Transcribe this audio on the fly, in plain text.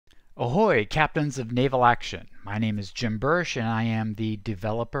Ahoy, captains of naval action. My name is Jim Bursch and I am the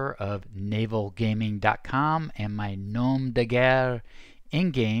developer of navalgaming.com, and my nom de guerre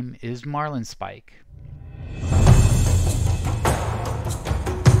in-game is Marlinspike.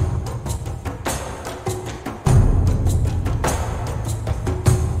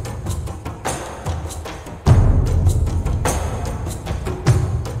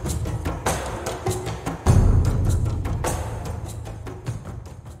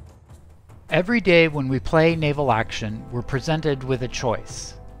 Every day when we play naval action, we're presented with a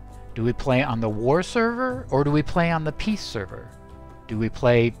choice. Do we play on the war server or do we play on the peace server? Do we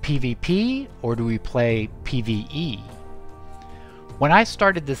play PvP or do we play PvE? When I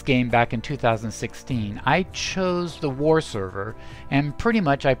started this game back in 2016, I chose the war server, and pretty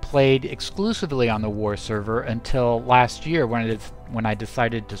much I played exclusively on the war server until last year when I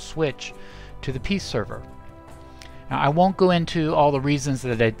decided to switch to the peace server. Now, I won't go into all the reasons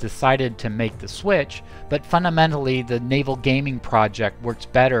that I decided to make the switch, but fundamentally the Naval Gaming project works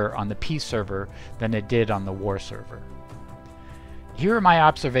better on the peace server than it did on the war server. Here are my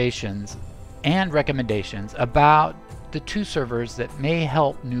observations and recommendations about the two servers that may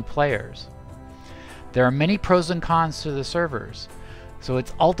help new players. There are many pros and cons to the servers, so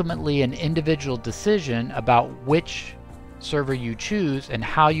it's ultimately an individual decision about which server you choose and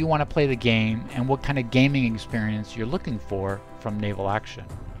how you want to play the game and what kind of gaming experience you're looking for from naval action.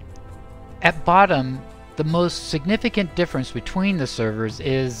 At bottom, the most significant difference between the servers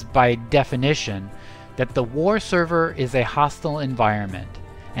is, by definition, that the war server is a hostile environment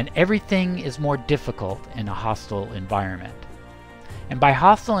and everything is more difficult in a hostile environment. And by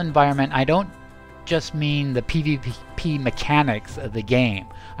hostile environment, I don't just mean the PvP mechanics of the game.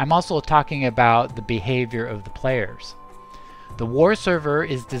 I'm also talking about the behavior of the players. The war server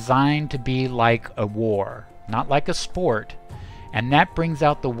is designed to be like a war, not like a sport, and that brings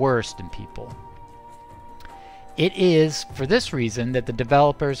out the worst in people. It is for this reason that the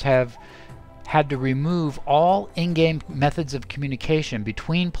developers have had to remove all in-game methods of communication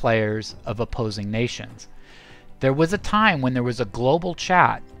between players of opposing nations. There was a time when there was a global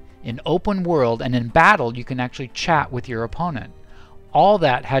chat in open world, and in battle you can actually chat with your opponent. All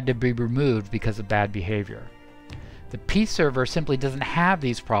that had to be removed because of bad behavior. The peace server simply doesn't have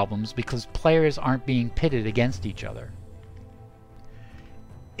these problems because players aren't being pitted against each other.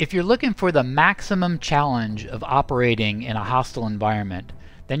 If you're looking for the maximum challenge of operating in a hostile environment,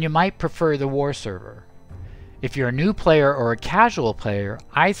 then you might prefer the war server. If you're a new player or a casual player,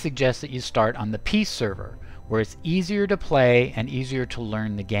 I suggest that you start on the peace server, where it's easier to play and easier to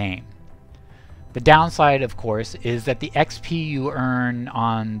learn the game. The downside, of course, is that the XP you earn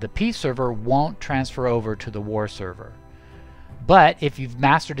on the peace server won't transfer over to the war server. But if you've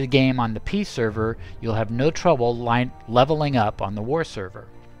mastered the game on the peace server, you'll have no trouble leveling up on the war server.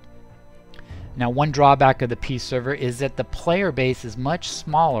 Now, one drawback of the peace server is that the player base is much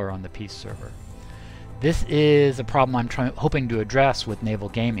smaller on the peace server. This is a problem I'm hoping to address with Naval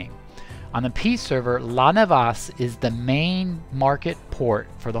Gaming. On the peace server, La Navas is the main market port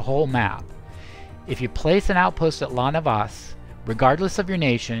for the whole map. If you place an outpost at La Navas, regardless of your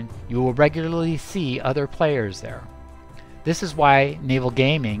nation, you will regularly see other players there. This is why Naval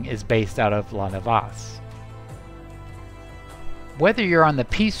Gaming is based out of La Navas. Whether you're on the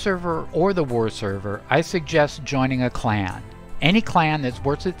peace server or the war server, I suggest joining a clan. Any clan that's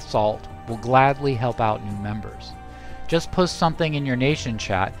worth its salt will gladly help out new members. Just post something in your nation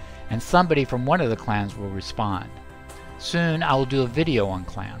chat and somebody from one of the clans will respond. Soon I will do a video on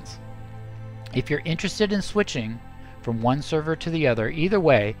clans. If you're interested in switching from one server to the other, either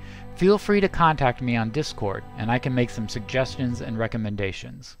way, feel free to contact me on Discord and I can make some suggestions and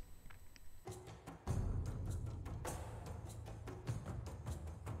recommendations.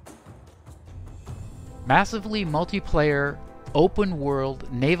 Massively multiplayer, open world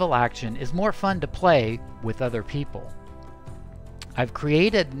naval action is more fun to play with other people. I've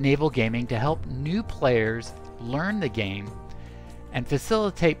created Naval Gaming to help new players learn the game and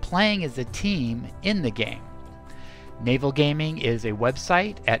facilitate playing as a team in the game. Naval Gaming is a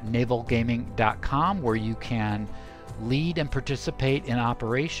website at navalgaming.com where you can lead and participate in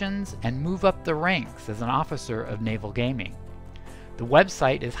operations and move up the ranks as an officer of Naval Gaming. The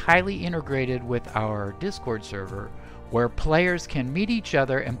website is highly integrated with our Discord server where players can meet each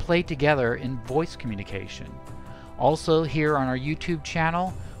other and play together in voice communication. Also, here on our YouTube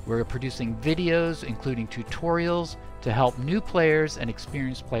channel, we're producing videos including tutorials to help new players and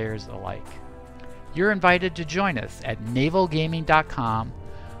experienced players alike. You're invited to join us at navalgaming.com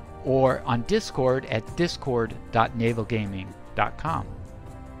or on Discord at discord.navalgaming.com.